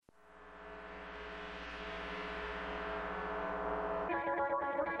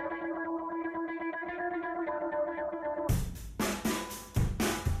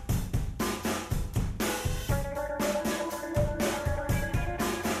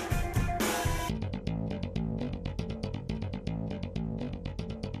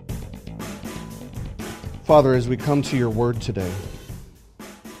Father, as we come to your word today,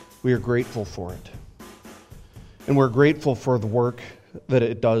 we are grateful for it. And we're grateful for the work that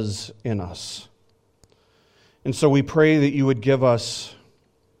it does in us. And so we pray that you would give us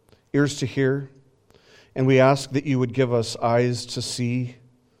ears to hear, and we ask that you would give us eyes to see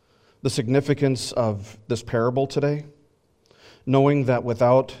the significance of this parable today, knowing that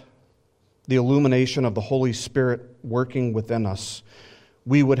without the illumination of the Holy Spirit working within us,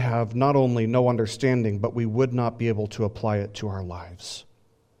 we would have not only no understanding, but we would not be able to apply it to our lives.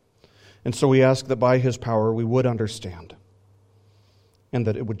 And so we ask that by his power we would understand, and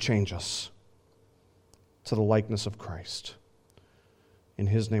that it would change us to the likeness of Christ. In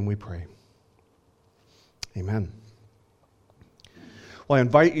his name we pray. Amen. Well, I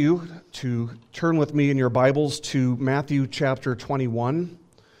invite you to turn with me in your Bibles to Matthew chapter 21.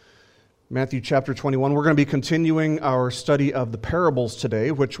 Matthew chapter 21. We're going to be continuing our study of the parables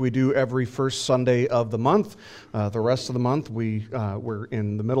today, which we do every first Sunday of the month. The rest of the month, we're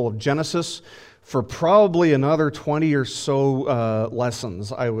in the middle of Genesis for probably another 20 or so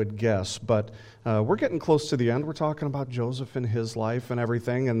lessons, I would guess. But we're getting close to the end. We're talking about Joseph and his life and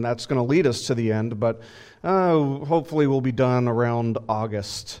everything, and that's going to lead us to the end. But hopefully we'll be done around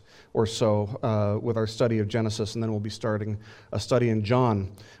August or so with our study of Genesis, and then we'll be starting a study in John.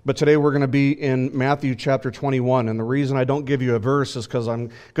 But today we're going to be in Matthew chapter 21, and the reason I don't give you a verse is because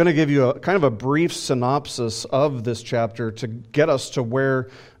I'm going to give you a kind of a brief synopsis of this chapter to get us to where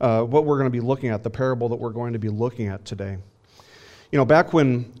what we're going to be looking at, the parable that we're going to be looking at today. You know, back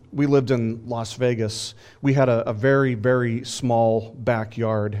when we lived in Las Vegas, we had a very, very small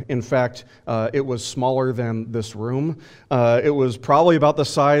backyard. In fact, it was smaller than this room. It was probably about the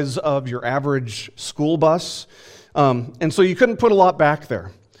size of your average school bus. And so you couldn't put a lot back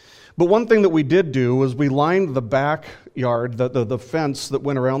there. But one thing that we did do was we lined the backyard, the fence that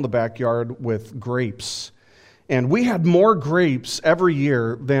went around the backyard, with grapes. And we had more grapes every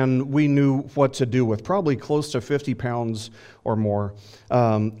year than we knew what to do with, probably close to 50 pounds or more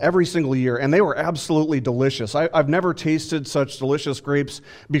every single year. And they were absolutely delicious. I've never tasted such delicious grapes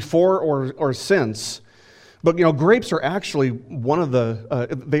before or since. But, you know, grapes are actually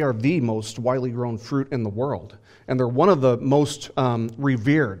they are the most widely grown fruit in the world. And they're one of the most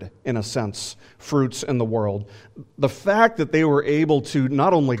revered, in a sense, fruits in the world. The fact that they were able to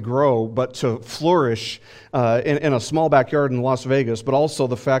not only grow, but to flourish in a small backyard in Las Vegas, but also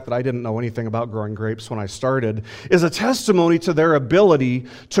the fact that I didn't know anything about growing grapes when I started, is a testimony to their ability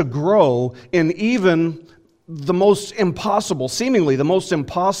to grow in even seemingly the most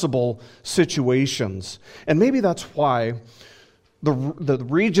impossible situations. And maybe that's why the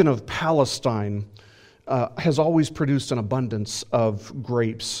region of Palestine has always produced an abundance of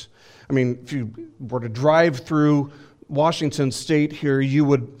grapes. I mean, if you were to drive through Washington State here, you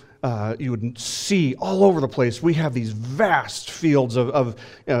would see all over the place. We have these vast fields of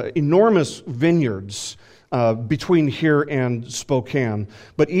enormous vineyards between here and Spokane.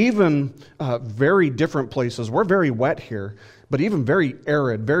 But even very different places, we're very wet here, but even very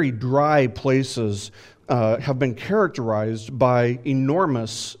arid, very dry places have been characterized by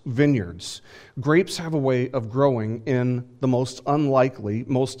enormous vineyards. Grapes have a way of growing in the most unlikely,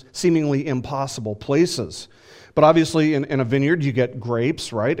 most seemingly impossible places. But obviously in a vineyard you get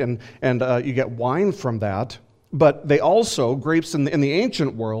grapes, right? And you get wine from that. But they also, grapes in the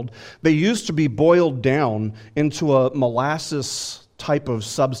ancient world, they used to be boiled down into a molasses type of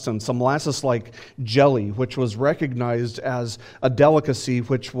substance, a molasses-like jelly, which was recognized as a delicacy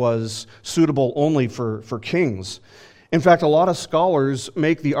which was suitable only for kings. In fact, a lot of scholars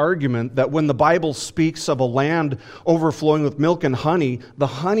make the argument that when the Bible speaks of a land overflowing with milk and honey, the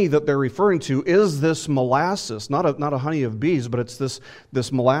honey that they're referring to is this molasses, not a honey of bees, but it's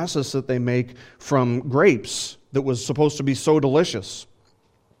this molasses that they make from grapes that was supposed to be so delicious.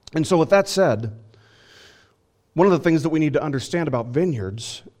 And so with that said, one of the things that we need to understand about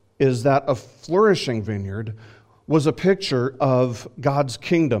vineyards is that a flourishing vineyard was a picture of God's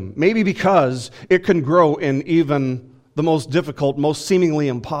kingdom, maybe because it can grow in even the most difficult, most seemingly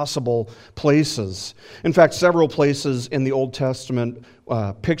impossible places. In fact, several places in the Old Testament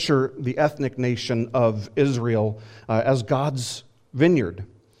picture the ethnic nation of Israel as God's vineyard.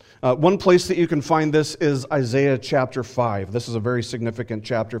 One place that you can find this is Isaiah chapter 5. This is a very significant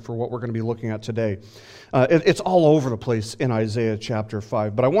chapter for what we're going to be looking at today. It's all over the place in Isaiah chapter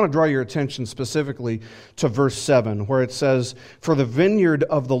 5, but I want to draw your attention specifically to verse 7, where it says, "For the vineyard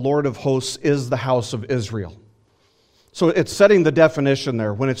of the Lord of hosts is the house of Israel." So it's setting the definition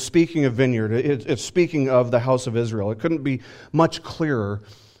there. When it's speaking of vineyard, it's speaking of the house of Israel. It couldn't be much clearer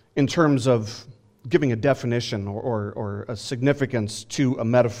in terms of giving a definition or a significance to a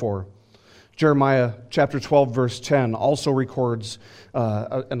metaphor. Jeremiah chapter 12, verse 10 also records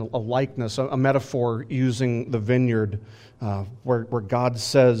a likeness, a metaphor using the vineyard, where God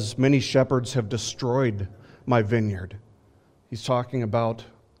says, many shepherds have destroyed my vineyard. He's talking about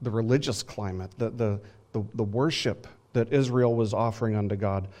the religious climate, the worship that Israel was offering unto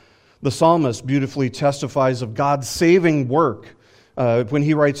God. The psalmist beautifully testifies of God's saving work when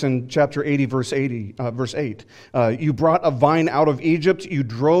he writes in chapter 80, verse 8, you brought a vine out of Egypt, you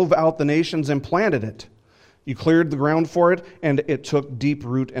drove out the nations and planted it. You cleared the ground for it, and it took deep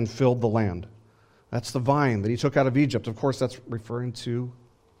root and filled the land. That's the vine that he took out of Egypt. Of course, that's referring to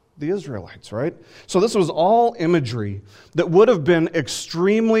the Israelites, right? So this was all imagery that would have been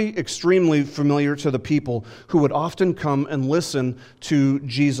extremely, extremely familiar to the people who would often come and listen to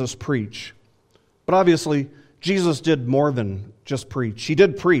Jesus preach. But obviously, Jesus did more than just preach. He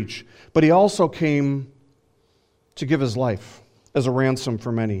did preach, but he also came to give his life as a ransom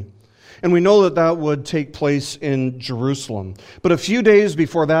for many. And we know that that would take place in Jerusalem. But a few days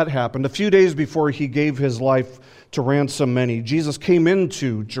before that happened, a few days before he gave his life to ransom many, Jesus came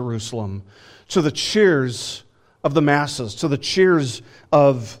into Jerusalem to the cheers of the masses, to the cheers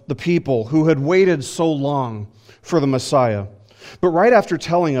of the people who had waited so long for the Messiah. But right after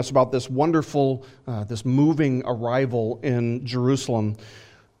telling us about this wonderful, this moving arrival in Jerusalem,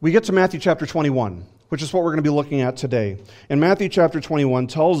 we get to Matthew chapter 21, which is what we're going to be looking at today. And Matthew chapter 21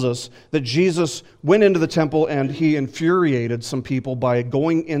 tells us that Jesus went into the temple and he infuriated some people by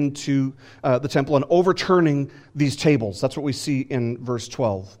going into the temple and overturning these tables. That's what we see in verse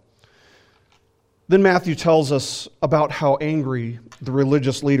 12. Then Matthew tells us about how angry the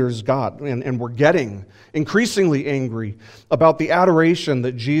religious leaders got and were getting increasingly angry about the adoration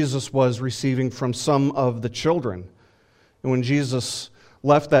that Jesus was receiving from some of the children. And when Jesus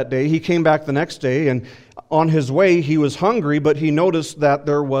left that day, he came back the next day, and on his way he was hungry, but he noticed that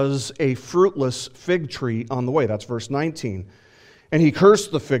there was a fruitless fig tree on the way. That's verse 19. And he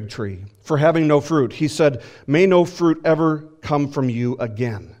cursed the fig tree for having no fruit. He said, "May no fruit ever come from you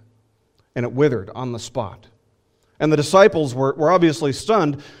again." And it withered on the spot. And the disciples were obviously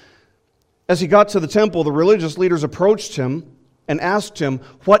stunned. As he got to the temple, the religious leaders approached him and asked him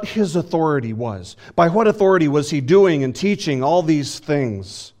what his authority was. By what authority was he doing and teaching all these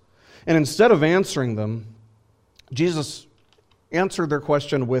things? And instead of answering them, Jesus answered their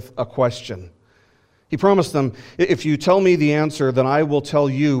question with a question. He promised them, "If you tell me the answer, then I will tell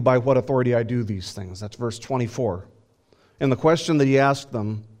you by what authority I do these things." That's verse 24. And the question that he asked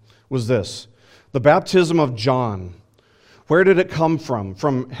them was this: the baptism of John, where did it come from?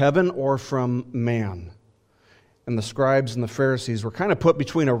 From heaven or from man? And the scribes and the Pharisees were kind of put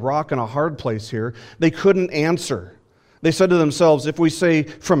between a rock and a hard place here. They couldn't answer. They said to themselves, if we say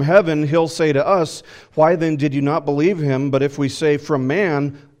from heaven, he'll say to us, why then did you not believe him? But if we say from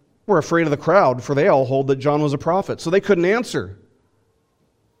man, we're afraid of the crowd, for they all hold that John was a prophet. So they couldn't answer.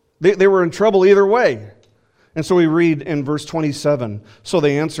 They were in trouble either way. And so we read in verse 27, so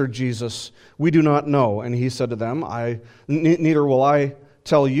they answered Jesus, "We do not know." And he said to them, neither will I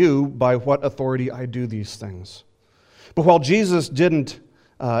tell you by what authority I do these things. But while Jesus didn't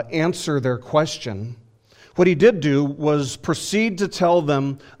answer their question, what he did do was proceed to tell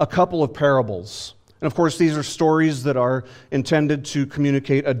them a couple of parables. And of course, these are stories that are intended to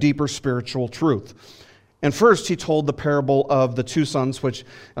communicate a deeper spiritual truth. And first, he told the parable of the two sons, which,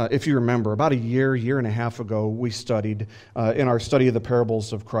 if you remember, about a year and a half ago, we studied in our study of the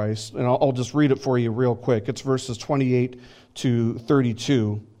parables of Christ. And I'll just read it for you real quick. It's verses 28 to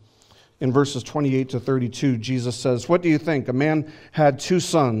 32. In verses 28 to 32, Jesus says, "What do you think? A man had two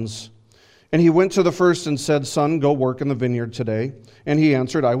sons, and he went to the first and said, 'Son, go work in the vineyard today.' And he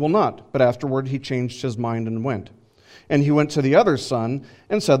answered, 'I will not.' But afterward he changed his mind and went. And he went to the other son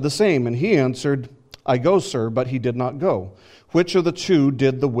and said the same. And he answered, 'I go, sir,' but he did not go. Which of the two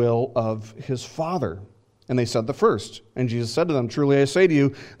did the will of his father?" And they said, "The first." And Jesus said to them, "Truly I say to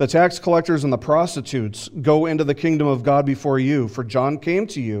you, the tax collectors and the prostitutes go into the kingdom of God before you. For John came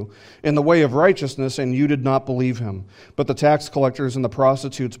to you in the way of righteousness, and you did not believe him. But the tax collectors and the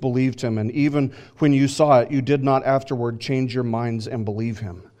prostitutes believed him. And even when you saw it, you did not afterward change your minds and believe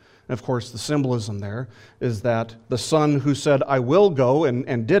him." And of course, the symbolism there is that the son who said, "I will go,"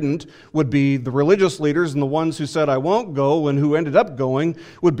 and didn't, would be the religious leaders, and the ones who said, "I won't go," and who ended up going,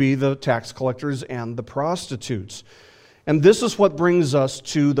 would be the tax collectors and the prostitutes. And this is what brings us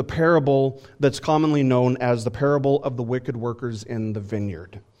to the parable that's commonly known as the parable of the wicked workers in the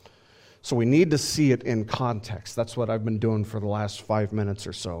vineyard. So we need to see it in context. That's what I've been doing for the last 5 minutes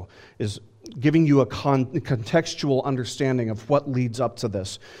or so, is giving you a contextual understanding of what leads up to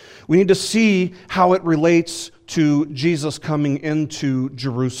this. We need to see how it relates to Jesus coming into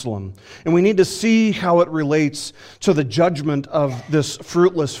Jerusalem. And we need to see how it relates to the judgment of this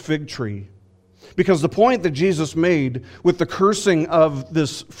fruitless fig tree. Because the point that Jesus made with the cursing of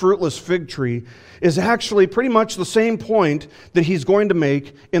this fruitless fig tree is actually pretty much the same point that he's going to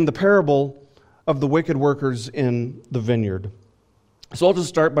make in the parable of the wicked workers in the vineyard. So I'll just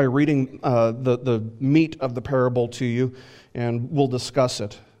start by reading the meat of the parable to you, and we'll discuss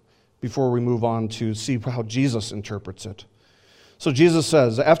it before we move on to see how Jesus interprets it. So Jesus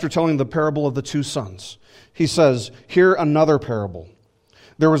says, after telling the parable of the two sons, he says, "Hear another parable.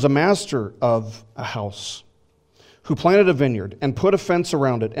 There was a master of a house who planted a vineyard and put a fence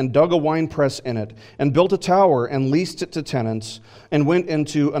around it and dug a winepress in it and built a tower and leased it to tenants and went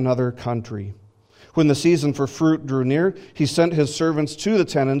into another country. When the season for fruit drew near, he sent his servants to the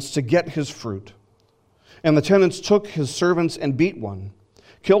tenants to get his fruit. And the tenants took his servants and beat one,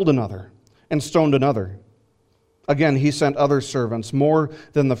 killed another, and stoned another. Again, he sent other servants, more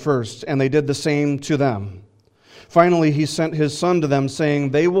than the first, and they did the same to them. Finally, he sent his son to them,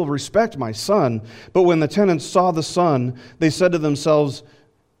 saying, 'They will respect my son.' But when the tenants saw the son, they said to themselves,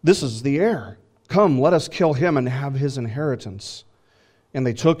 'This is the heir. Come, let us kill him and have his inheritance.' And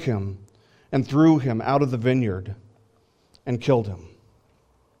they took him and threw him out of the vineyard and killed him."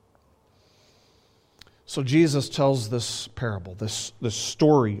 So Jesus tells this parable, this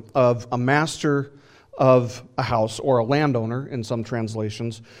story of a master of a house, or a landowner in some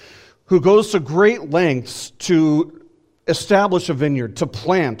translations, who goes to great lengths to establish a vineyard, to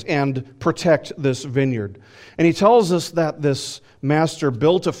plant and protect this vineyard. And he tells us that this master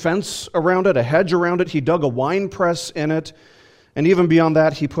built a fence around it, a hedge around it. He dug a wine press in it. And even beyond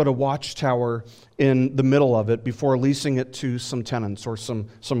that, he put a watchtower in the middle of it before leasing it to some tenants or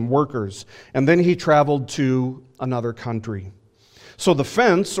some workers. And then he traveled to another country. So the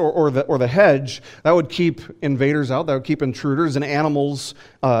fence or the hedge, that would keep invaders out, that would keep intruders and animals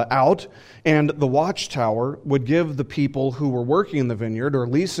out. And the watchtower would give the people who were working in the vineyard or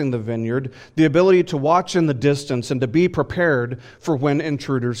leasing the vineyard the ability to watch in the distance and to be prepared for when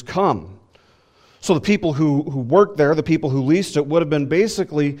intruders come. So the people who worked there, the people who leased it, would have been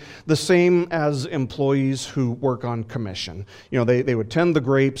basically the same as employees who work on commission. You know, they would tend the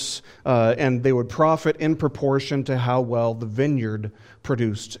grapes, and they would profit in proportion to how well the vineyard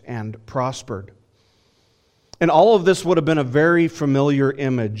produced and prospered. And all of this would have been a very familiar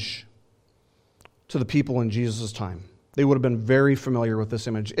image to the people in Jesus' time. They would have been very familiar with this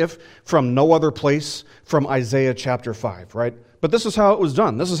image, if from no other place from Isaiah chapter 5, right? But this is how it was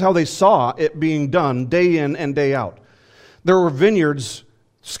done. This is how they saw it being done day in and day out. There were vineyards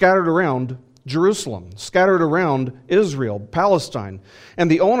scattered around Jerusalem, scattered around Israel, Palestine. And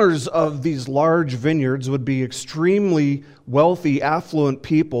the owners of these large vineyards would be extremely wealthy, affluent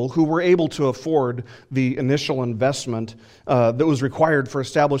people who were able to afford the initial investment that was required for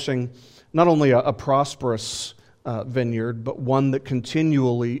establishing not only a prosperous vineyard, but one that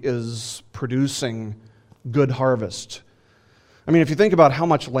continually is producing good harvest. I mean, if you think about how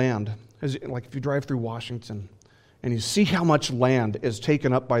much land, like if you drive through Washington and you see how much land is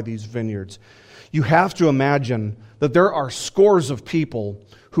taken up by these vineyards, you have to imagine that there are scores of people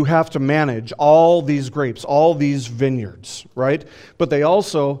who have to manage all these grapes, all these vineyards, right? But they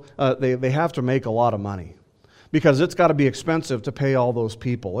also, they have to make a lot of money, because it's got to be expensive to pay all those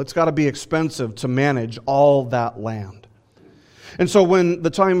people. It's got to be expensive to manage all that land. And so when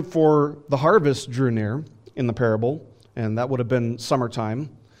the time for the harvest drew near in the parable, and that would have been summertime,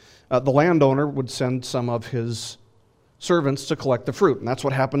 the landowner would send some of his servants to collect the fruit. And that's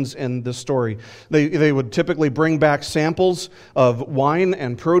what happens in this story. They would typically bring back samples of wine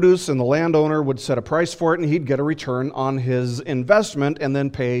and produce, and the landowner would set a price for it, and he'd get a return on his investment and then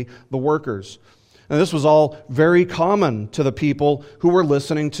pay the workers. And this was all very common to the people who were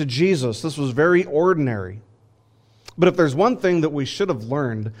listening to Jesus. This was very ordinary. But if there's one thing that we should have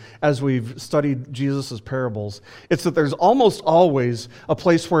learned as we've studied Jesus' parables, it's that there's almost always a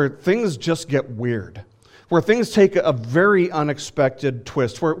place where things just get weird, where things take a very unexpected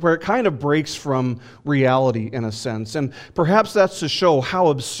twist, where it kind of breaks from reality in a sense. And perhaps that's to show how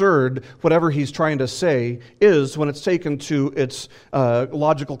absurd whatever he's trying to say is when it's taken to its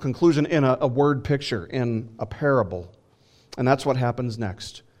logical conclusion in a word picture, in a parable. And that's what happens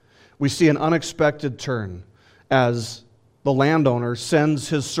next. We see an unexpected turn as the landowner sends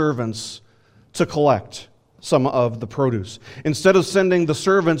his servants to collect some of the produce. Instead of sending the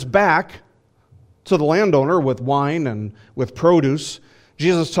servants back to the landowner with wine and with produce,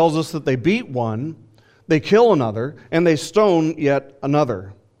 Jesus tells us that they beat one, they kill another, and they stone yet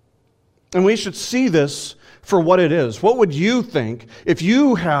another. And we should see this for what it is. What would you think if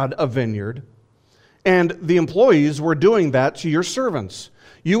you had a vineyard and the employees were doing that to your servants?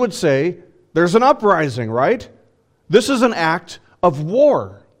 You would say, there's an uprising, right? This is an act of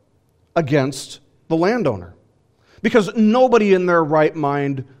war against the landowner. Because nobody in their right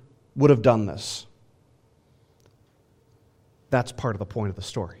mind would have done this. That's part of the point of the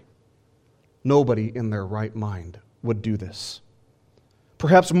story. Nobody in their right mind would do this.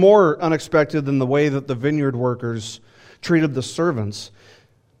 Perhaps more unexpected than the way that the vineyard workers treated the servants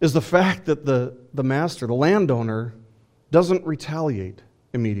is the fact that the master, the landowner, doesn't retaliate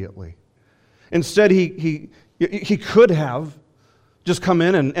immediately. Instead, he could have just come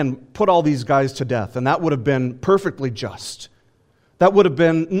in and put all these guys to death, and that would have been perfectly just. That would have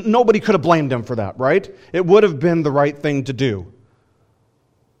been, nobody could have blamed him for that, right? It would have been the right thing to do.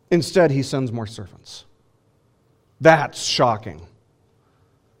 Instead, he sends more servants. That's shocking.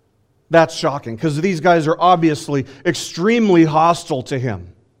 That's shocking, because these guys are obviously extremely hostile to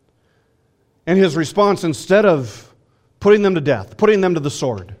him. And his response, instead of putting them to death, putting them to the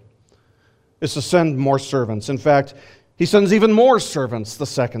sword, is to send more servants. In fact, he sends even more servants the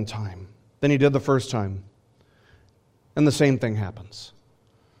second time than he did the first time. And the same thing happens.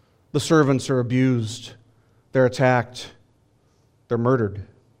 The servants are abused, they're attacked, they're murdered.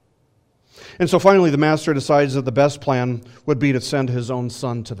 And so finally the master decides that the best plan would be to send his own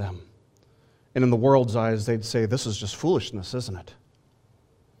son to them. And in the world's eyes, they'd say, this is just foolishness, isn't it?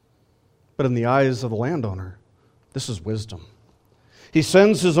 But in the eyes of the landowner, this is wisdom. He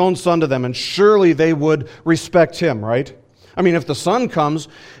sends his own son to them, and surely they would respect him, right? I mean, if the son comes,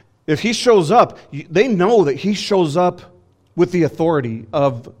 if he shows up, they know that he shows up with the authority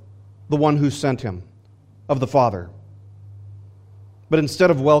of the one who sent him, of the Father. But instead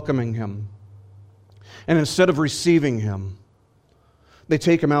of welcoming him, and instead of receiving him, they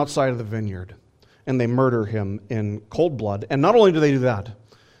take him outside of the vineyard and they murder him in cold blood. And not only do they do that,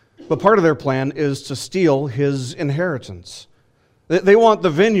 but part of their plan is to steal his inheritance. They want the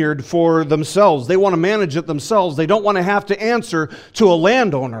vineyard for themselves. They want to manage it themselves. They don't want to have to answer to a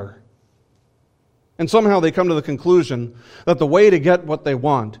landowner. And somehow they come to the conclusion that the way to get what they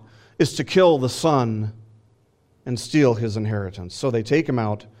want is to kill the son and steal his inheritance. So they take him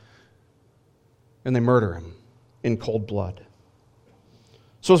out and they murder him in cold blood.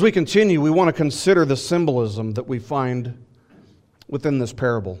 So as we continue, we want to consider the symbolism that we find within this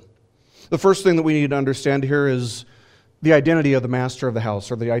parable. The first thing that we need to understand here is the identity of the master of the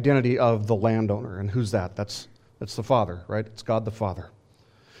house, or the identity of the landowner. And who's that? That's the Father, right? It's God the Father.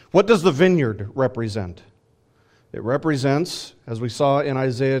 What does the vineyard represent? It represents, as we saw in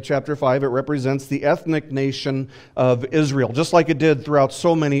Isaiah chapter 5, it represents the ethnic nation of Israel, just like it did throughout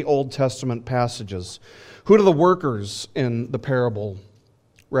so many Old Testament passages. Who do the workers in the parable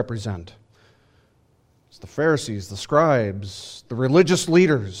represent? It's the Pharisees, the scribes, the religious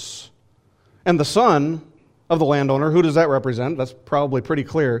leaders. And the son of the landowner, who does that represent? That's probably pretty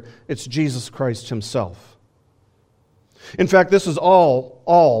clear. It's Jesus Christ himself. In fact, this is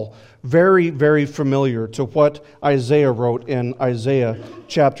all very, very familiar to what Isaiah wrote in Isaiah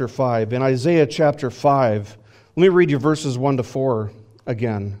chapter 5. In Isaiah chapter 5, let me read you verses 1 to 4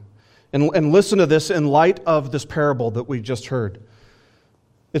 again. And listen to this in light of this parable that we just heard.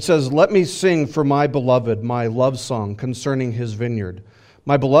 It says, "Let me sing for my beloved my love song concerning his vineyard.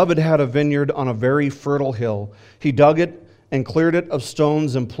 My beloved had a vineyard on a very fertile hill. He dug it and cleared it of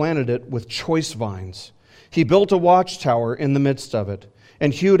stones and planted it with choice vines. He built a watchtower in the midst of it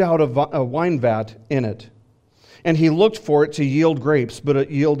and hewed out a wine vat in it. And he looked for it to yield grapes, but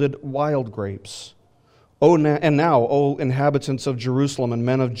it yielded wild grapes. And now, O inhabitants of Jerusalem and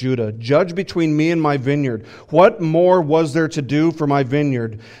men of Judah, judge between me and my vineyard. What more was there to do for my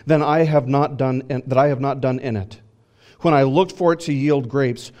vineyard than I have not done in it? When I looked for it to yield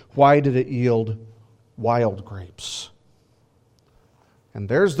grapes, why did it yield wild grapes?" And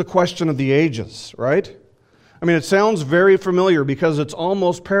there's the question of the ages, right? I mean, it sounds very familiar because it's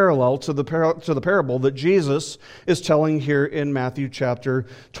almost parallel to the parable that Jesus is telling here in Matthew chapter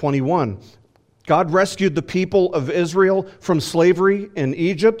 21. God rescued the people of Israel from slavery in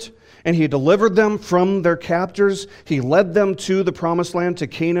Egypt, and He delivered them from their captors. He led them to the promised land, to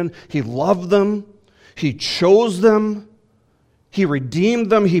Canaan. He loved them. He chose them. He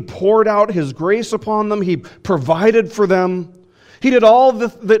redeemed them. He poured out His grace upon them. He provided for them. He did all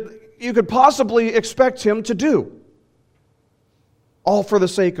that you could possibly expect Him to do, all for the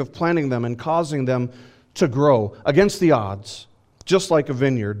sake of planting them and causing them to grow against the odds, just like a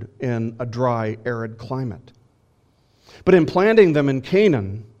vineyard in a dry, arid climate. But in planting them in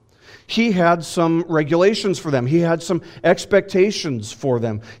Canaan, He had some regulations for them. He had some expectations for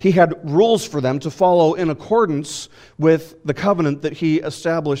them. He had rules for them to follow in accordance with the covenant that he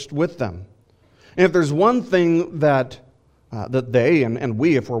established with them. And if there's one thing that they, and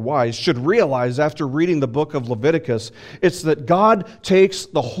we, if we're wise, should realize after reading the book of Leviticus, it's that God takes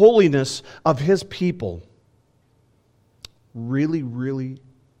the holiness of his people really, really,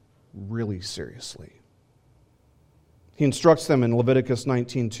 really seriously. He instructs them in Leviticus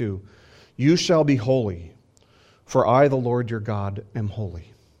 19:2, "You shall be holy, for I, the Lord your God, am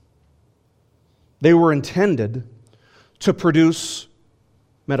holy." They were intended to produce,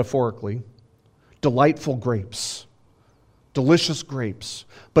 metaphorically, delightful grapes, delicious grapes,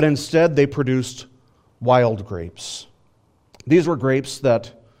 but instead they produced wild grapes. These were grapes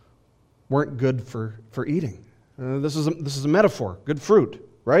that weren't good for eating. This is a metaphor, good fruit,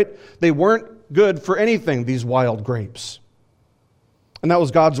 right? They weren't good for anything, these wild grapes. And that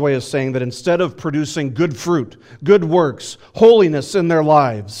was God's way of saying that instead of producing good fruit, good works, holiness in their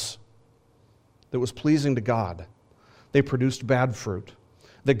lives that was pleasing to God, they produced bad fruit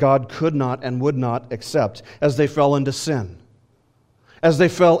that God could not and would not accept as they fell into sin, as they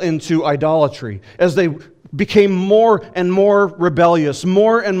fell into idolatry, as they became more and more rebellious,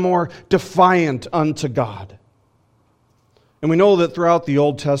 more and more defiant unto God. And we know that throughout the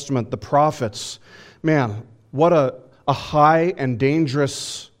Old Testament, the prophets, man, what a high and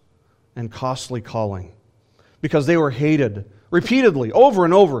dangerous and costly calling, because they were hated repeatedly, over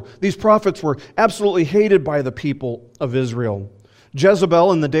and over. These prophets were absolutely hated by the people of Israel.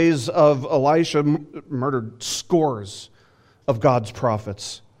 Jezebel, in the days of Elisha, murdered scores of God's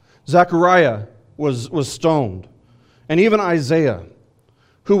prophets. Zechariah was stoned. And even Isaiah,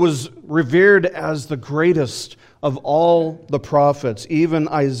 who was revered as the greatest of all the prophets, even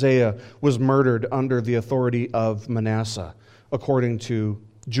Isaiah was murdered under the authority of Manasseh, according to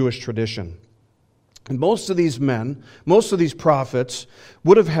Jewish tradition. And most of these men, most of these prophets,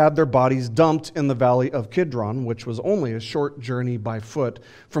 would have had their bodies dumped in the valley of Kidron, which was only a short journey by foot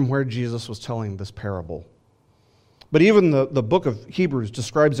from where Jesus was telling this parable. But even the book of Hebrews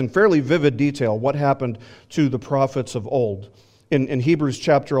describes in fairly vivid detail what happened to the prophets of old. In Hebrews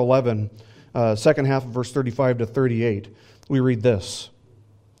chapter 11, second half of verse 35 to 38, we read this.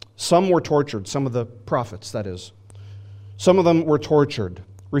 Some were tortured, some of the prophets, that is. Some of them were tortured,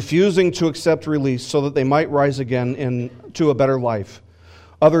 refusing to accept release so that they might rise again into a better life.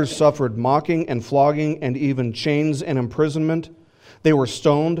 Others suffered mocking and flogging and even chains and imprisonment. They were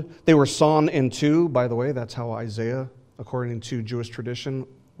stoned. They were sawn in two. By the way, that's how Isaiah, according to Jewish tradition,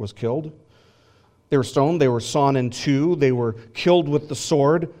 was killed. They were stoned. They were sawn in two. They were killed with the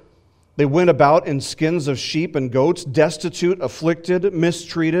sword. They went about in skins of sheep and goats, destitute, afflicted,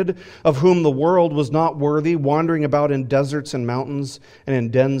 mistreated, of whom the world was not worthy, wandering about in deserts and mountains and in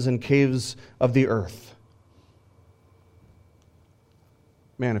dens and caves of the earth.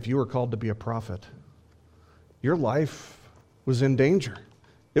 Man, if you were called to be a prophet, your life was in danger.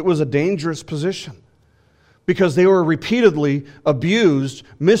 It was a dangerous position because they were repeatedly abused,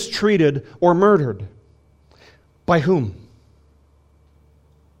 mistreated, or murdered. By whom?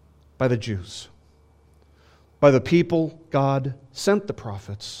 By the Jews. By the people God sent the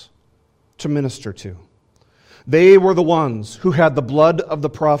prophets to minister to. They were the ones who had the blood of the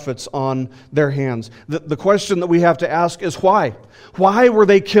prophets on their hands. The question that we have to ask is why? Why were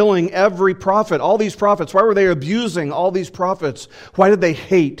they killing every prophet, all these prophets? Why were they abusing all these prophets? Why did they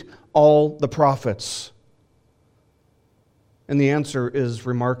hate all the prophets? And the answer is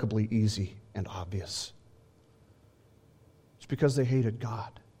remarkably easy and obvious. It's because they hated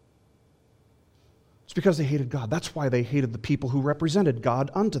God. It's because they hated God. That's why they hated the people who represented God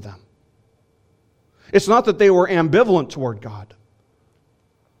unto them. It's not that they were ambivalent toward God.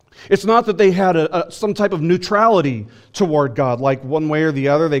 It's not that they had some type of neutrality toward God, like one way or the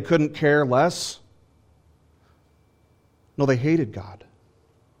other, they couldn't care less. No, they hated God.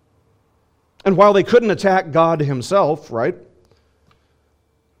 And while they couldn't attack God himself, right,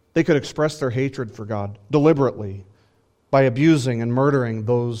 they could express their hatred for God deliberately by abusing and murdering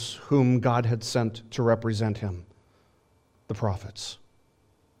those whom God had sent to represent him, the prophets.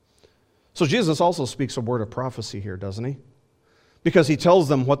 So Jesus also speaks a word of prophecy here, doesn't he? Because he tells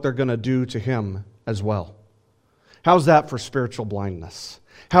them what they're going to do to him as well. How's that for spiritual blindness?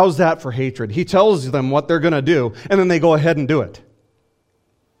 How's that for hatred? He tells them what they're going to do, and then they go ahead and do it.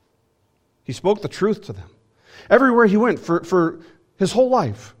 He spoke the truth to them. Everywhere he went, for his whole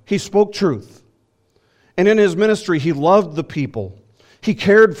life, he spoke truth. And in his ministry, he loved the people. He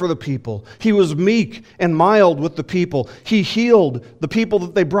cared for the people. He was meek and mild with the people. He healed the people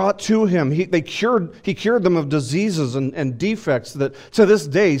that they brought to him. He cured them of diseases and defects that to this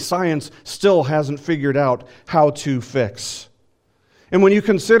day science still hasn't figured out how to fix. And when you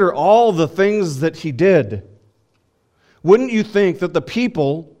consider all the things that he did, wouldn't you think that the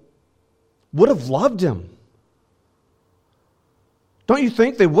people would have loved him? Don't you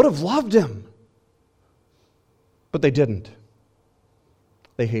think they would have loved him? But they didn't.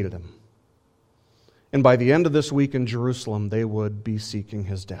 They hated him. And by the end of this week in Jerusalem, they would be seeking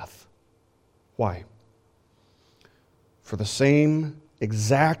his death. Why? For the same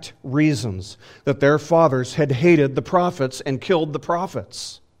exact reasons that their fathers had hated the prophets and killed the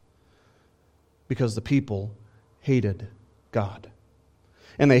prophets. Because the people hated God.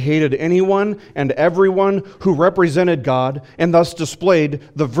 And they hated anyone and everyone who represented God and thus displayed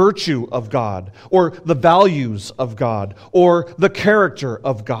the virtue of God, or the values of God, or the character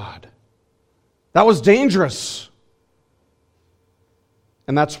of God. That was dangerous.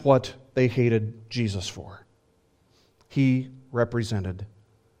 And that's what they hated Jesus for. He represented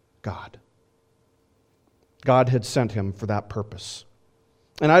God. God had sent him for that purpose.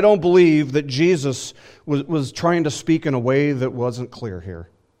 And I don't believe that Jesus was trying to speak in a way that wasn't clear here.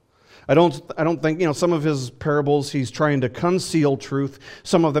 I don't think, some of his parables he's trying to conceal truth.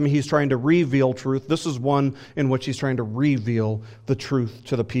 Some of them he's trying to reveal truth. This is one in which he's trying to reveal the truth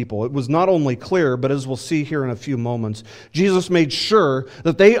to the people. It was not only clear, but as we'll see here in a few moments, Jesus made sure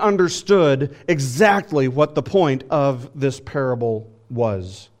that they understood exactly what the point of this parable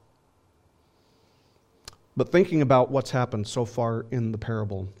was. But thinking about what's happened so far in the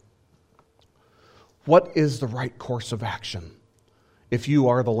parable, what is the right course of action if you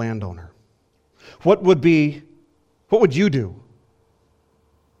are the landowner? What would you do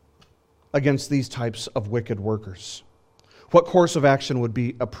against these types of wicked workers? What course of action would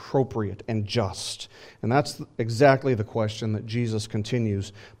be appropriate and just? And that's exactly the question that Jesus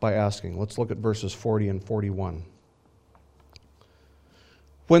continues by asking. Let's look at verses 40 and 41.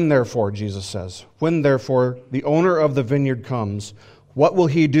 When therefore, Jesus says, when therefore the owner of the vineyard comes, what will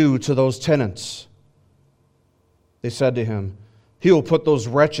he do to those tenants? They said to him, he will put those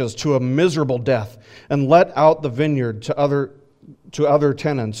wretches to a miserable death and let out the vineyard to other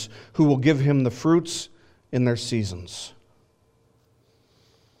tenants who will give him the fruits in their seasons.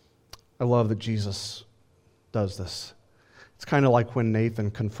 I love that Jesus does this. It's kind of like when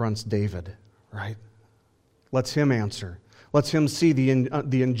Nathan confronts David, right? Lets him answer. Lets him see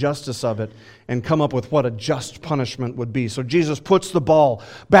the injustice of it and come up with what a just punishment would be. So Jesus puts the ball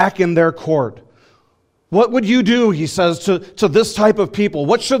back in their court. What would you do, he says, to this type of people?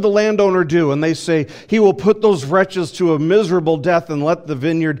 What should the landowner do? And they say, he will put those wretches to a miserable death and let the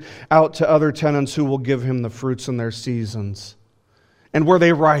vineyard out to other tenants who will give him the fruits in their seasons. And were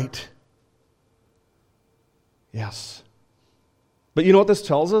they right? Yes. But you know what this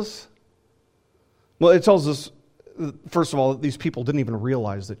tells us? Well, it tells us, first of all, that these people didn't even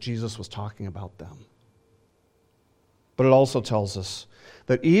realize that Jesus was talking about them. But it also tells us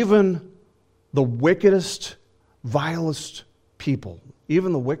that even the wickedest, vilest people,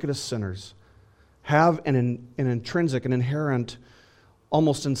 even the wickedest sinners, have an intrinsic, an inherent,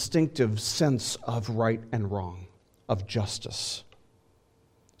 almost instinctive sense of right and wrong, of justice.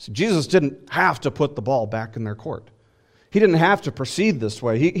 So Jesus didn't have to put the ball back in their court. He didn't have to proceed this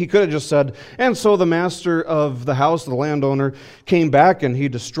way. He could have just said, and so the master of the house, the landowner, came back and he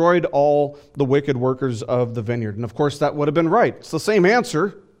destroyed all the wicked workers of the vineyard. And of course that would have been right. It's the same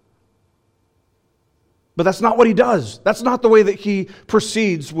answer. But that's not what he does. That's not the way that he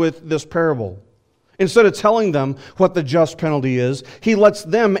proceeds with this parable. Instead of telling them what the just penalty is, he lets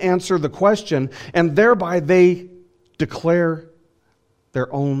them answer the question, and thereby they declare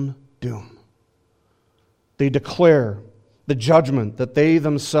their own doom. They declare the judgment that they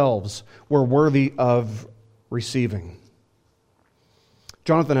themselves were worthy of receiving.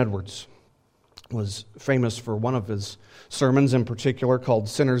 Jonathan Edwards was famous for one of his sermons in particular called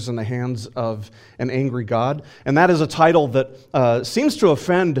Sinners in the Hands of an Angry God. And that is a title that seems to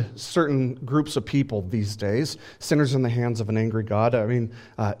offend certain groups of people these days. Sinners in the Hands of an Angry God. I mean,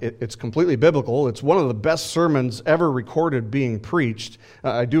 it's completely biblical. It's one of the best sermons ever recorded being preached.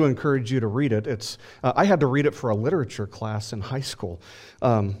 I do encourage you to read it. I had to read it for a literature class in high school,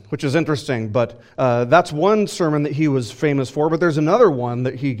 which is interesting. But that's one sermon that he was famous for. But there's another one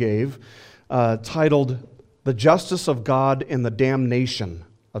that he gave titled The Justice of God in the Damnation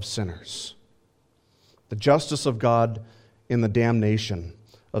of Sinners. The justice of God in the damnation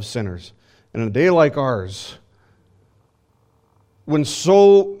of sinners. And in a day like ours, when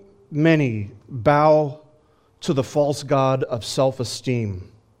so many bow to the false god of self-esteem,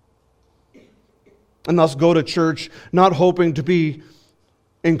 and thus go to church not hoping to be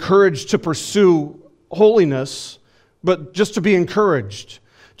encouraged to pursue holiness, but just to be encouraged,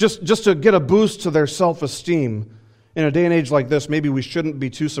 just to get a boost to their self-esteem. In a day and age like this, maybe we shouldn't be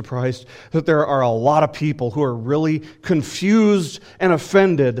too surprised that there are a lot of people who are really confused and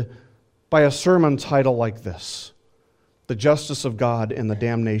offended by a sermon title like this, The Justice of God and the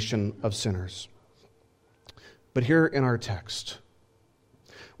Damnation of Sinners. But here in our text,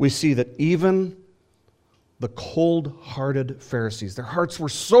 we see that even the cold-hearted Pharisees, their hearts were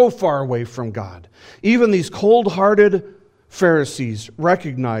so far away from God. Even these cold-hearted Pharisees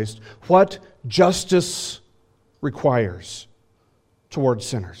recognized what justice requires towards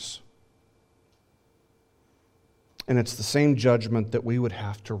sinners. And it's the same judgment that we would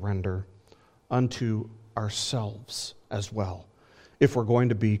have to render unto ourselves as well, if we're going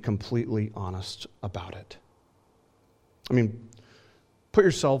to be completely honest about it. I mean, put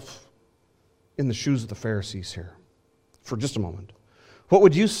yourself in the shoes of the Pharisees here for just a moment. What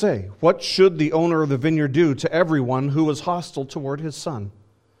would you say? What should the owner of the vineyard do to everyone who was hostile toward his son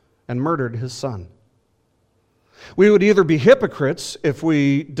and murdered his son? We would either be hypocrites if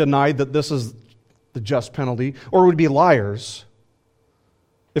we denied that this is the just penalty, or we'd be liars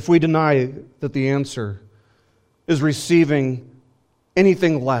if we deny that the answer is receiving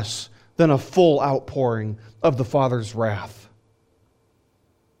anything less than a full outpouring of the Father's wrath.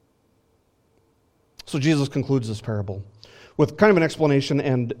 So Jesus concludes this parable with kind of an explanation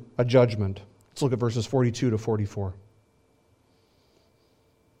and a judgment. Let's look at verses 42 to 44.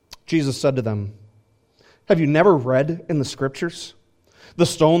 Jesus said to them, "Have you never read in the Scriptures? The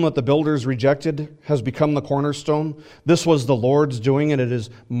stone that the builders rejected has become the cornerstone. This was the Lord's doing, and it is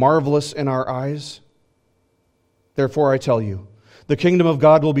marvelous in our eyes. Therefore I tell you, the kingdom of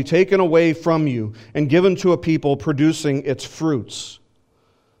God will be taken away from you and given to a people producing its fruits.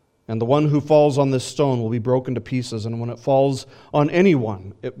 And the one who falls on this stone will be broken to pieces, and when it falls on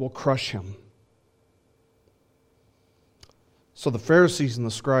anyone, it will crush him." So the Pharisees and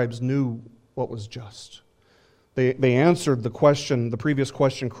the scribes knew what was just. They answered the previous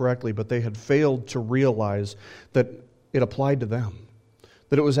question correctly, but they had failed to realize that it applied to them,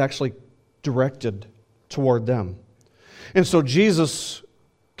 that it was actually directed toward them. And so Jesus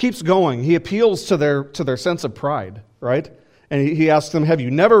keeps going. He appeals to their sense of pride, right? And he asks them, "Have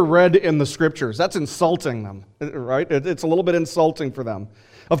you never read in the Scriptures?" That's insulting them, right? It's a little bit insulting for them.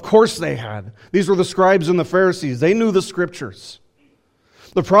 Of course they had. These were the scribes and the Pharisees. They knew the Scriptures.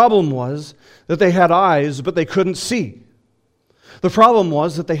 The problem was that they had eyes, but they couldn't see. The problem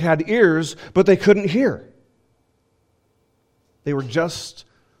was that they had ears, but they couldn't hear. They were just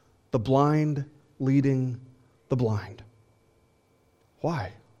the blind leading the blind.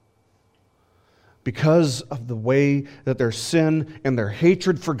 Why? Because of the way that their sin and their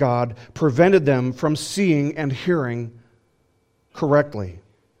hatred for God prevented them from seeing and hearing correctly.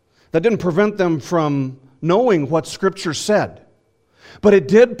 That didn't prevent them from knowing what Scripture said, but it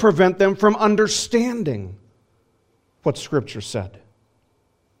did prevent them from understanding what Scripture said.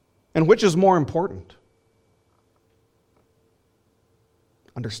 And which is more important?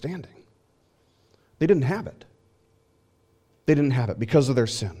 Understanding. They didn't have it. They didn't have it because of their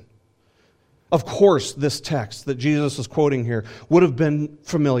sin. Of course, this text that Jesus is quoting here would have been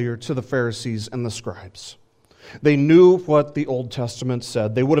familiar to the Pharisees and the scribes. They knew what the Old Testament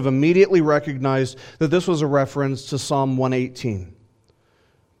said. They would have immediately recognized that this was a reference to Psalm 118,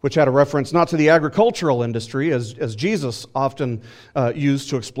 which had a reference not to the agricultural industry, as Jesus often used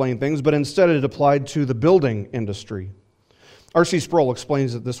to explain things, but instead it applied to the building industry. R.C. Sproul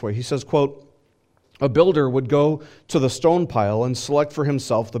explains it this way. He says, quote, "A builder would go to the stone pile and select for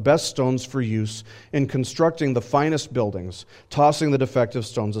himself the best stones for use in constructing the finest buildings, tossing the defective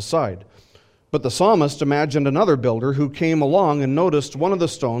stones aside. But the psalmist imagined another builder who came along and noticed one of the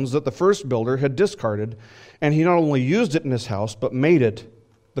stones that the first builder had discarded, and he not only used it in his house, but made it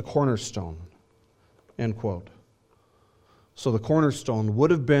the cornerstone." End quote. So the cornerstone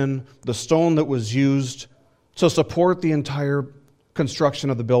would have been the stone that was used to support the entire construction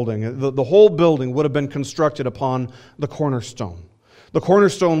of the building. The whole building would have been constructed upon the cornerstone. The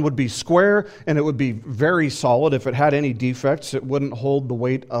cornerstone would be square, and it would be very solid. If it had any defects, it wouldn't hold the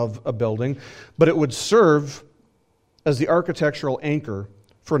weight of a building, but it would serve as the architectural anchor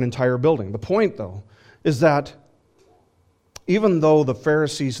for an entire building. The point, though, is that even though the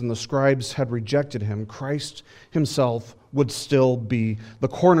Pharisees and the scribes had rejected him, Christ himself would still be the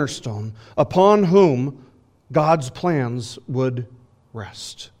cornerstone upon whom God's plans would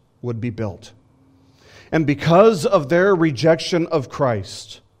rest, would be built. And because of their rejection of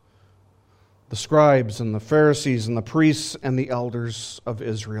Christ, the scribes and the Pharisees and the priests and the elders of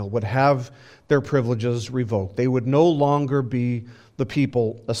Israel would have their privileges revoked. They would no longer be the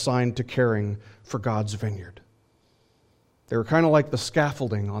people assigned to caring for God's vineyard. They were kind of like the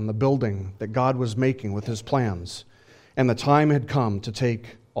scaffolding on the building that God was making with his plans, and the time had come to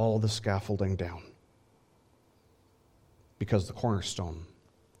take all the scaffolding down because the cornerstone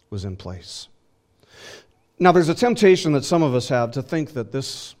was in place. Now, there's a temptation that some of us have to think that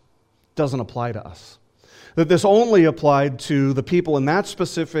this doesn't apply to us, that this only applied to the people in that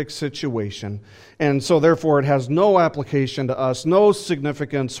specific situation, and so therefore it has no application to us, no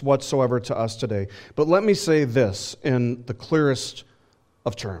significance whatsoever to us today. But let me say this in the clearest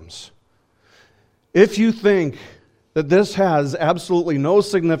of terms. If you think that this has absolutely no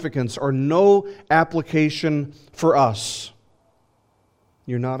significance or no application for us,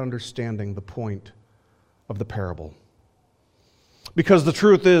 you're not understanding the point of the parable. Because the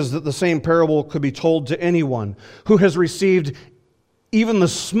truth is that the same parable could be told to anyone who has received even the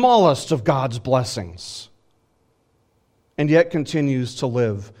smallest of God's blessings and yet continues to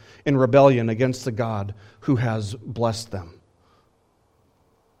live in rebellion against the God who has blessed them.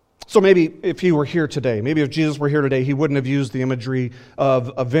 So maybe if he were here today, maybe if Jesus were here today, he wouldn't have used the imagery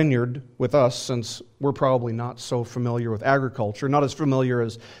of a vineyard with us, since we're probably not so familiar with agriculture, not as familiar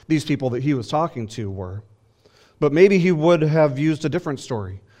as these people that he was talking to were. But maybe he would have used a different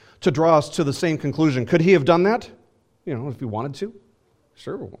story to draw us to the same conclusion. Could he have done that? If he wanted to?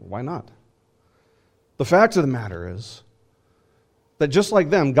 Sure, why not? The fact of the matter is that just like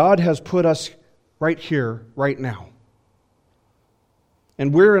them, God has put us right here, right now.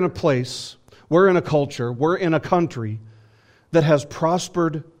 And we're in a place, we're in a culture, we're in a country that has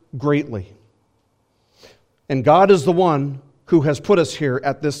prospered greatly. And God is the one who has put us here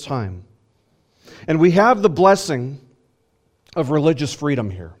at this time. And we have the blessing of religious freedom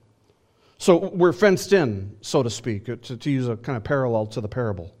here. So we're fenced in, so to speak, to use a kind of parallel to the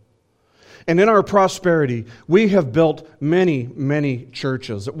parable. And in our prosperity, we have built many, many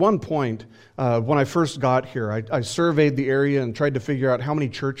churches. At one point, when I first got here, I surveyed the area and tried to figure out how many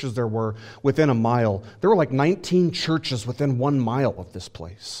churches there were within a mile. There were like 19 churches within 1 mile of this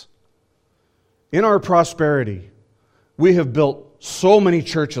place. In our prosperity, we have built so many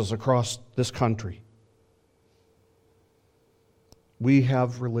churches across this country. We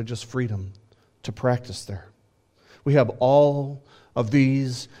have religious freedom to practice there. We have all of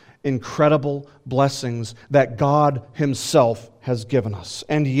these incredible blessings that God himself has given us.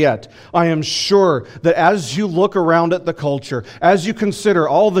 And yet, I am sure that as you look around at the culture, as you consider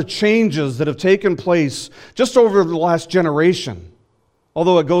all the changes that have taken place just over the last generation,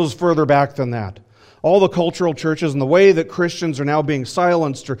 although it goes further back than that, all the cultural churches and the way that Christians are now being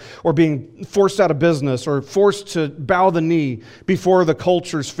silenced or being forced out of business or forced to bow the knee before the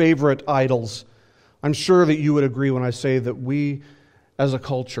culture's favorite idols, I'm sure that you would agree when I say that we as a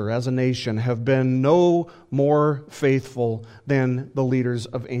culture, as a nation, have been no more faithful than the leaders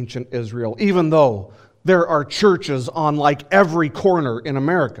of ancient Israel, even though there are churches on like every corner in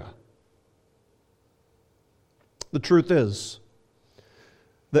America. The truth is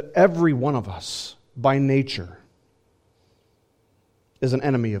that every one of us, by nature, is an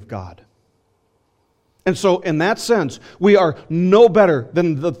enemy of God. And so, in that sense, we are no better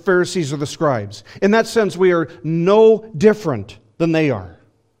than the Pharisees or the scribes. In that sense, we are no different than they are,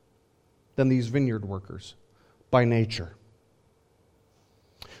 than these vineyard workers by nature.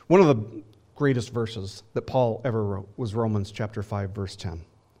 One of the greatest verses that Paul ever wrote was Romans chapter 5, verse 10.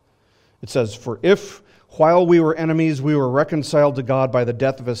 It says, "For if, while we were enemies, we were reconciled to God by the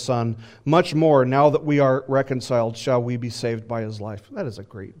death of His Son, much more, now that we are reconciled, shall we be saved by His life." That is a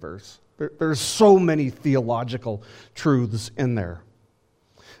great verse. There's so many theological truths in there.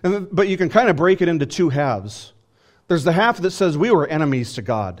 But you can kind of break it into two halves. There's the half that says we were enemies to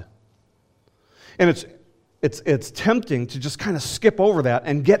God. And it's tempting to just kind of skip over that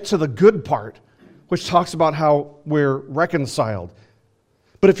and get to the good part, which talks about how we're reconciled.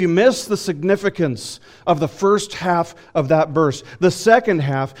 But if you miss the significance of the first half of that verse, the second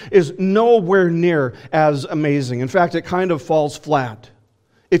half is nowhere near as amazing. In fact, it kind of falls flat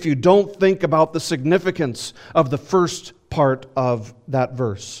if you don't think about the significance of the first part of that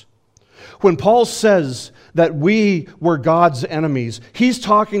verse. When Paul says that we were God's enemies, he's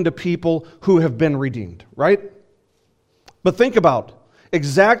talking to people who have been redeemed, right? But think about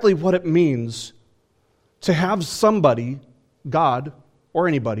exactly what it means to have somebody, God or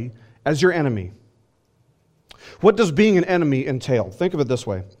anybody, as your enemy. What does being an enemy entail? Think of it this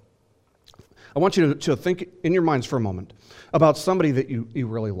way. I want you to think in your minds for a moment about somebody that you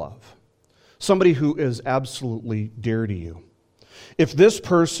really love. Somebody who is absolutely dear to you. If this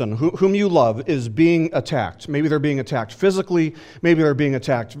person whom you love is being attacked, maybe they're being attacked physically, maybe they're being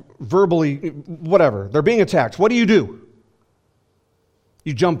attacked verbally, whatever, they're being attacked, what do?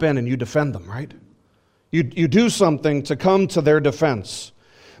 You jump in and you defend them, right? You do something to come to their defense.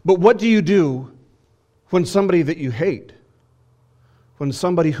 But what do you do when somebody that you hate, when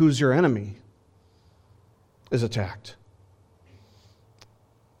somebody who's your enemy is attacked?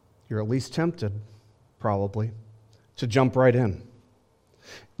 You're at least tempted, probably, to jump right in.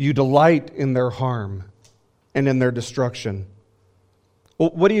 You delight in their harm and in their destruction.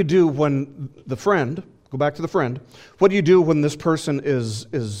 Well, what do you do when the friend, go back to the friend, what do you do when this person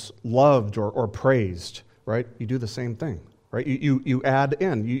is loved or praised, right? You do the same thing, right? You add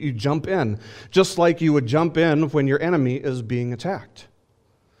in, you jump in, just like you would jump in when your enemy is being attacked.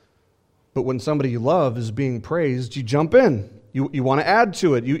 But when somebody you love is being praised, you jump in. You want to add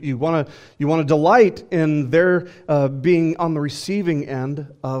to it. You want to delight in their being on the receiving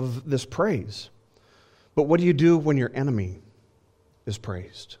end of this praise. But what do you do when your enemy is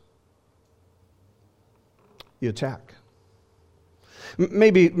praised? You attack.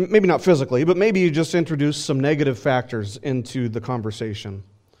 Maybe not physically, but maybe you just introduce some negative factors into the conversation.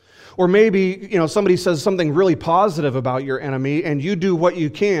 Or maybe, somebody says something really positive about your enemy, and you do what you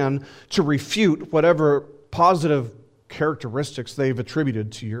can to refute whatever positive characteristics they've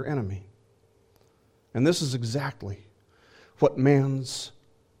attributed to your enemy. And this is exactly what man's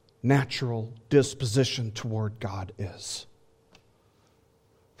natural disposition toward God is.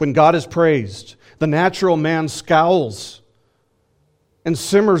 When God is praised, the natural man scowls and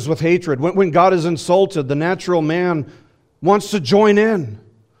simmers with hatred. When God is insulted, the natural man wants to join in.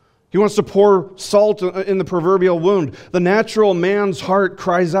 He wants to pour salt in the proverbial wound. The natural man's heart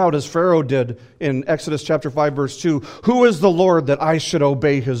cries out, as Pharaoh did in Exodus chapter 5, verse 2, "Who is the Lord that I should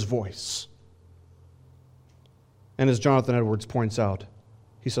obey his voice?" And as Jonathan Edwards points out,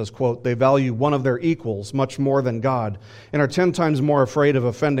 he says, quote, "They value one of their equals much more than God, and are 10 times more afraid of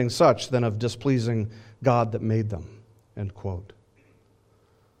offending such than of displeasing God that made them." End quote.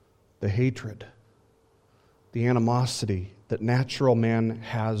 The hatred, the animosity that natural man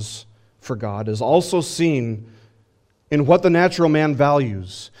has for God is also seen in what the natural man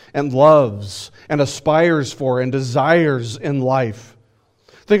values and loves and aspires for and desires in life.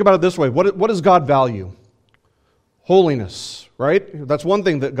 Think about it this way. What does God value? Holiness, right? That's one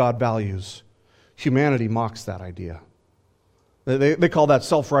thing that God values. Humanity mocks that idea. They call that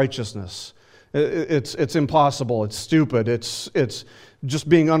self-righteousness. It's impossible. It's stupid. It's just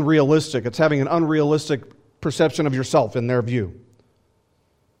being unrealistic. It's having an unrealistic perception of yourself in their view.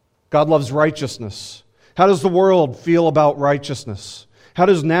 God loves righteousness. How does the world feel about righteousness? How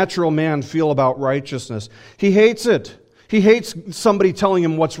does natural man feel about righteousness? He hates it. He hates somebody telling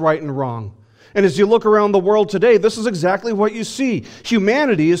him what's right and wrong. And as you look around the world today, this is exactly what you see.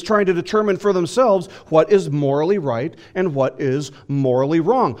 Humanity is trying to determine for themselves what is morally right and what is morally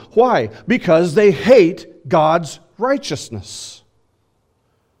wrong. Why? Because they hate God's righteousness.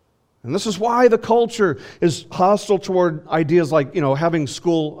 And this is why the culture is hostile toward ideas like, having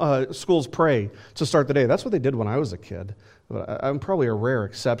schools pray to start the day. That's what they did when I was a kid. I'm probably a rare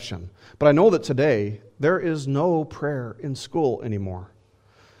exception. But I know that today there is no prayer in school anymore.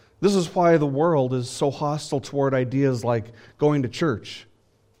 This is why the world is so hostile toward ideas like going to church.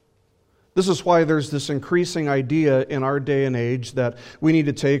 This is why there's this increasing idea in our day and age that we need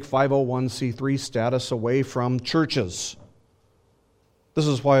to take 501c3 status away from churches. This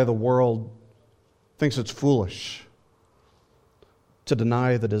is why the world thinks it's foolish to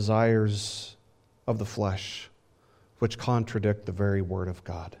deny the desires of the flesh, which contradict the very Word of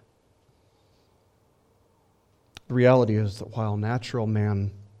God. The reality is that while natural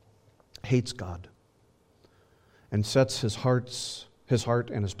man hates God and sets his heart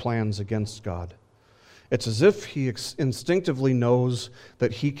and his plans against God, it's as if he instinctively knows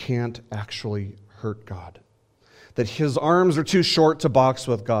that he can't actually hurt God, that his arms are too short to box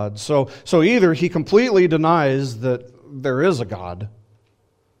with God. So either he completely denies that there is a God,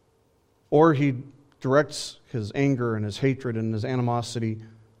 or he directs his anger and his hatred and his animosity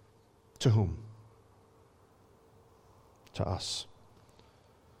to whom? To us.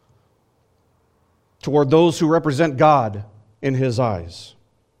 Toward those who represent God in his eyes.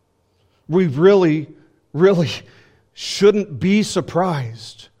 We really shouldn't be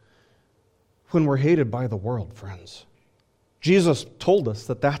surprised when we're hated by the world, friends. Jesus told us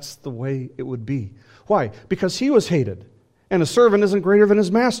that that's the way it would be. Why? Because he was hated, and a servant isn't greater than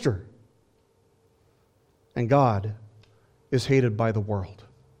his master. And God is hated by the world.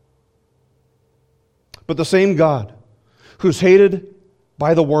 But the same God who's hated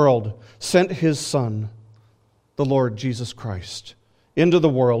by the world sent his Son, the Lord Jesus Christ into the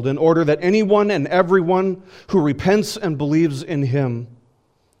world in order that anyone and everyone who repents and believes in him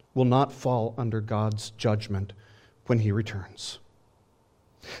will not fall under God's judgment when he returns.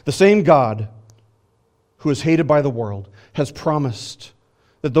 The same God who is hated by the world has promised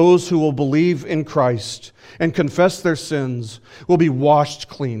that those who will believe in Christ and confess their sins will be washed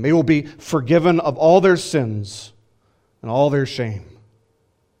clean. They will be forgiven of all their sins and all their shame.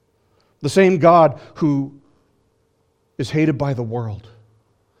 The same God who is hated by the world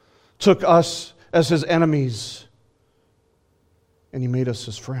took us as his enemies, and he made us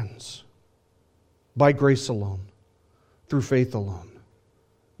his friends. By grace alone, through faith alone,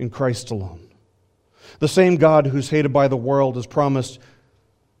 in Christ alone. The same God who's hated by the world has promised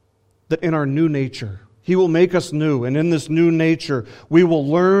that in our new nature, he will make us new, and in this new nature, we will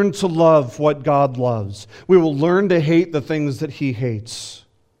learn to love what God loves. We will learn to hate the things that he hates.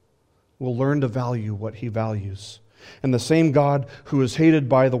 We'll learn to value what he values. And the same God who is hated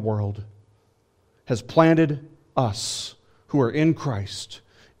by the world has planted us, who are in Christ,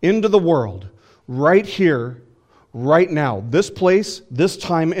 into the world, right here, right now, this place, this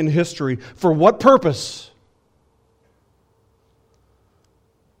time in history. For what purpose?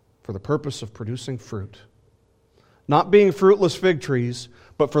 For the purpose of producing fruit. Not being fruitless fig trees,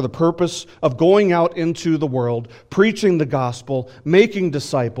 but for the purpose of going out into the world, preaching the gospel, making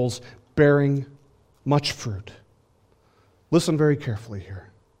disciples, bearing much fruit. Listen very carefully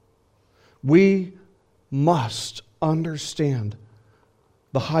here. We must understand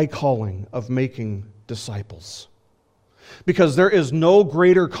the high calling of making disciples. Because there is no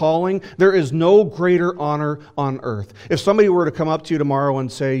greater calling, there is no greater honor on earth. If somebody were to come up to you tomorrow and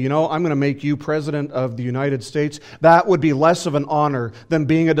say, I'm going to make you president of the United States, that would be less of an honor than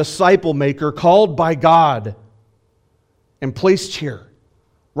being a disciple maker called by God and placed here,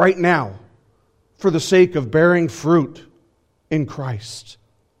 right now, for the sake of bearing fruit in Christ.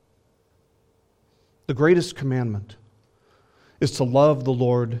 The greatest commandment is to love the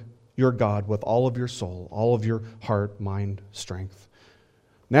Lord your God with all of your soul, all of your heart, mind, strength.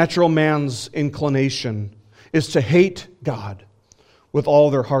 Natural man's inclination is to hate God with all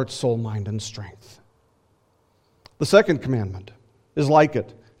their heart, soul, mind, and strength. The second commandment is like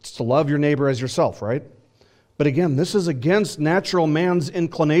it. It's to love your neighbor as yourself, right? But again, this is against natural man's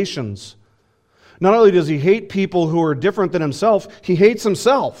inclinations. Not only does he hate people who are different than himself, he hates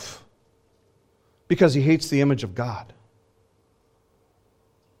himself because he hates the image of God.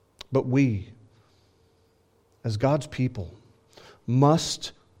 But we, as God's people,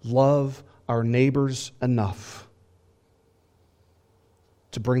 must love our neighbors enough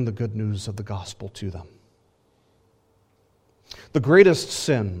to bring the good news of the gospel to them. The greatest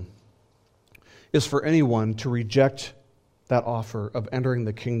sin is for anyone to reject that offer of entering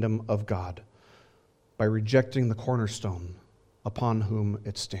the kingdom of God by rejecting the cornerstone upon whom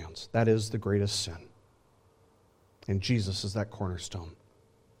it stands. That is the greatest sin. And Jesus is that cornerstone.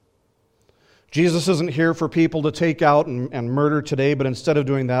 Jesus isn't here for people to take out and murder today, but instead of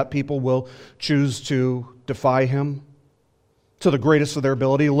doing that, people will choose to defy him to the greatest of their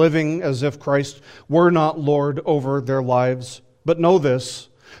ability, living as if Christ were not Lord over their lives. But know this,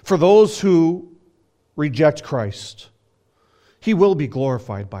 for those who reject Christ, he will be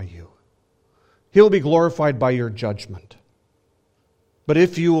glorified by you. He'll be glorified by your judgment. But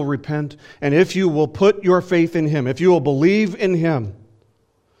if you will repent, and if you will put your faith in him, if you will believe in him,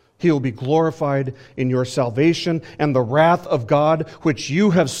 he will be glorified in your salvation, and the wrath of God, which you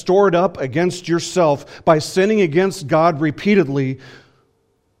have stored up against yourself by sinning against God repeatedly,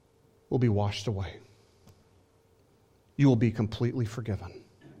 will be washed away. You will be completely forgiven.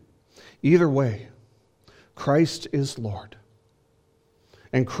 Either way, Christ is Lord,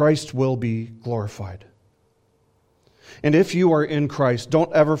 and Christ will be glorified. And if you are in Christ,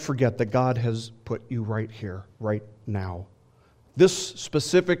 don't ever forget that God has put you right here, right now. This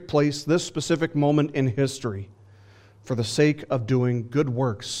specific place, this specific moment in history, for the sake of doing good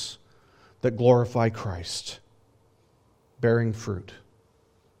works that glorify Christ, bearing fruit.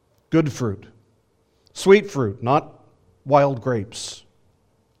 Good fruit. Sweet fruit, not wild grapes.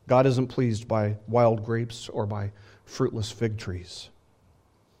 God isn't pleased by wild grapes or by fruitless fig trees.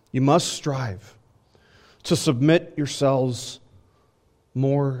 You must strive to submit yourselves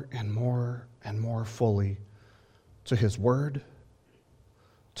more and more and more fully to his word,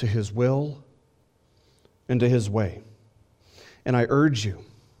 to his will, and to his way. And I urge you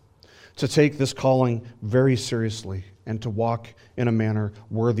to take this calling very seriously and to walk in a manner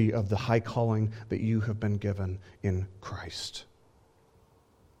worthy of the high calling that you have been given in Christ.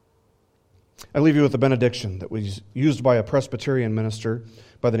 I leave you with a benediction that was used by a Presbyterian minister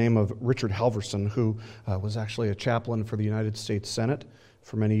by the name of Richard Halverson, who was actually a chaplain for the United States Senate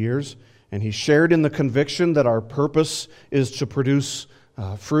for many years. And he shared in the conviction that our purpose is to produce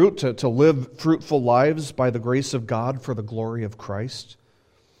fruit, to live fruitful lives by the grace of God for the glory of Christ.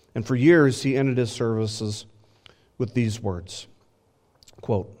 And for years, he ended his services with these words,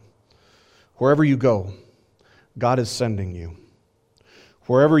 quote, "Wherever you go, God is sending you.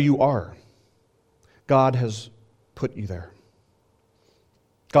 Wherever you are, God has put you there.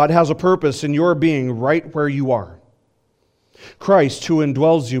 God has a purpose in your being right where you are. Christ, who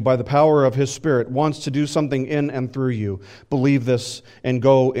indwells you by the power of His Spirit, wants to do something in and through you. Believe this and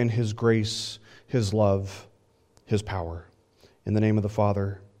go in His grace, His love, His power. In the name of the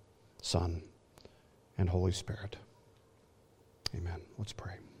Father, Son, and Holy Spirit. Amen." Let's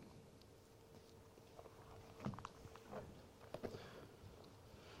pray.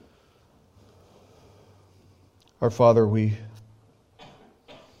 Our Father, we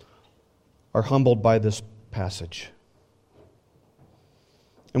are humbled by this passage.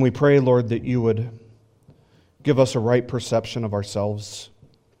 And we pray, Lord, that you would give us a right perception of ourselves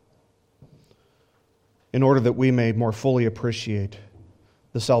in order that we may more fully appreciate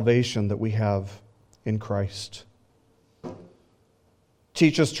the salvation that we have in Christ.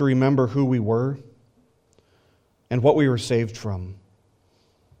 Teach us to remember who we were and what we were saved from.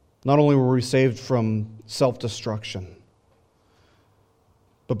 Not only were we saved from self-destruction,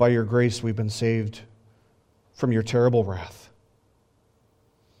 but by your grace we've been saved from your terrible wrath.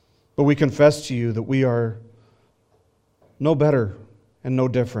 But we confess to you that we are no better and no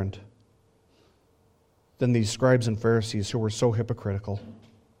different than these scribes and Pharisees who were so hypocritical.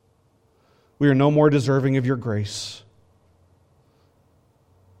 We are no more deserving of your grace,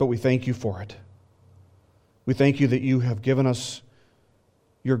 but we thank you for it. We thank you that you have given us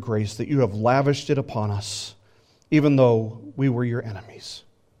your grace, that you have lavished it upon us, even though we were your enemies.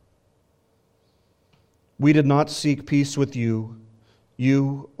 We did not seek peace with you.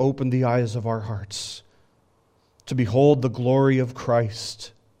 You opened the eyes of our hearts to behold the glory of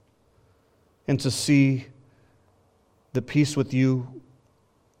Christ and to see that peace with you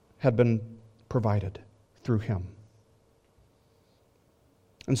had been provided through Him.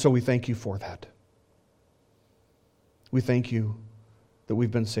 And so we thank you for that. We thank you that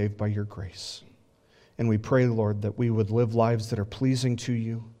we've been saved by your grace. And we pray, Lord, that we would live lives that are pleasing to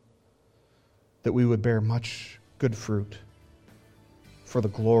you, that we would bear much good fruit for the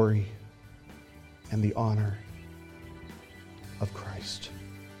glory and the honor of Christ,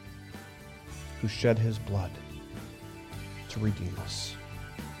 who shed His blood to redeem us,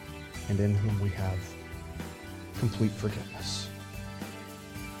 and in whom we have complete forgiveness.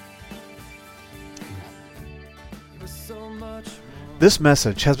 This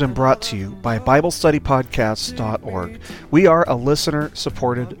message has been brought to you by BibleStudyPodcasts.org. We are a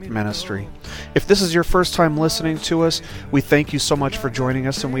listener-supported ministry. If this is your first time listening to us, we thank you so much for joining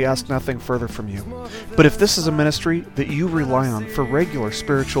us, and we ask nothing further from you. But if this is a ministry that you rely on for regular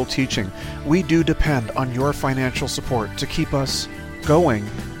spiritual teaching, we do depend on your financial support to keep us going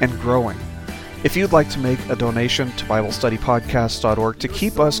and growing. If you'd like to make a donation to BibleStudyPodcasts.org to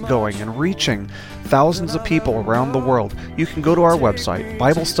keep us going and reaching thousands of people around the world, you can go to our website,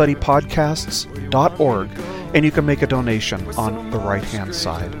 BibleStudyPodcasts.org, and you can make a donation on the right-hand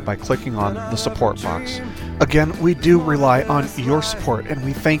side by clicking on the support box. Again, we do rely on your support, and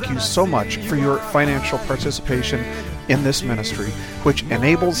we thank you so much for your financial participation in this ministry, which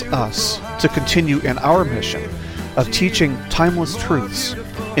enables us to continue in our mission of teaching timeless truths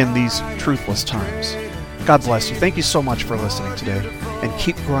in these truthless times. God bless you. Thank you so much for listening today, and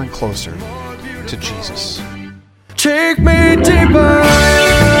keep growing closer to Jesus. Take me deeper.